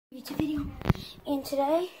video, and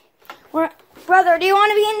today brother, do you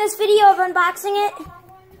want to be in this video of unboxing it?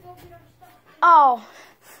 Oh,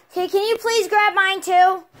 okay, can you please grab mine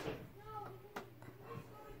too?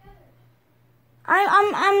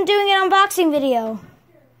 I'm doing an unboxing video.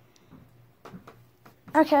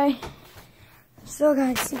 Okay, so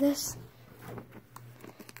guys, see this?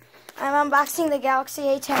 I'm unboxing the Galaxy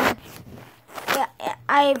A10. Yeah,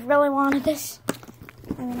 I really wanted this.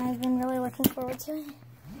 I mean, I've been really looking forward to it.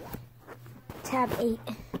 Tab 8.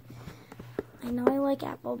 I know I like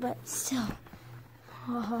Apple, but still.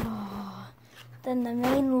 Oh, then the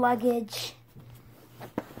main luggage.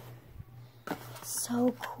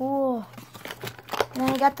 So cool. And then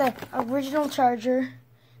I got the original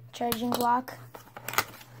charging block.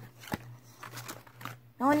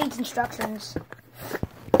 No one needs instructions.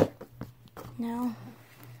 Now,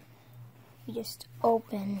 you just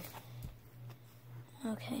open.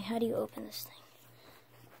 Okay, how do you open this thing?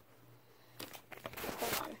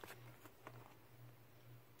 Hold on.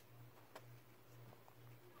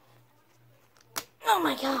 Oh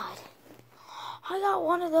my god. I got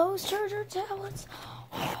one of those charger tablets.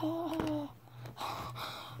 Oh.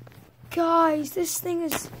 Guys, this thing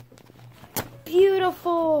is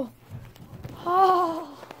beautiful. Oh.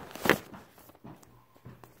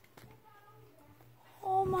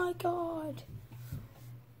 Oh my god.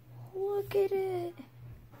 Look at it.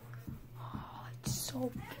 Oh, it's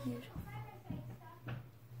so beautiful.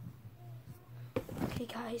 Okay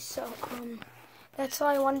guys, so that's all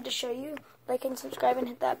I wanted to show you. Like and subscribe and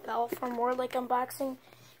hit that bell for more more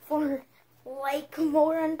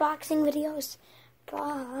unboxing videos.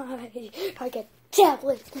 Bye. I get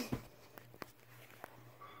tablet.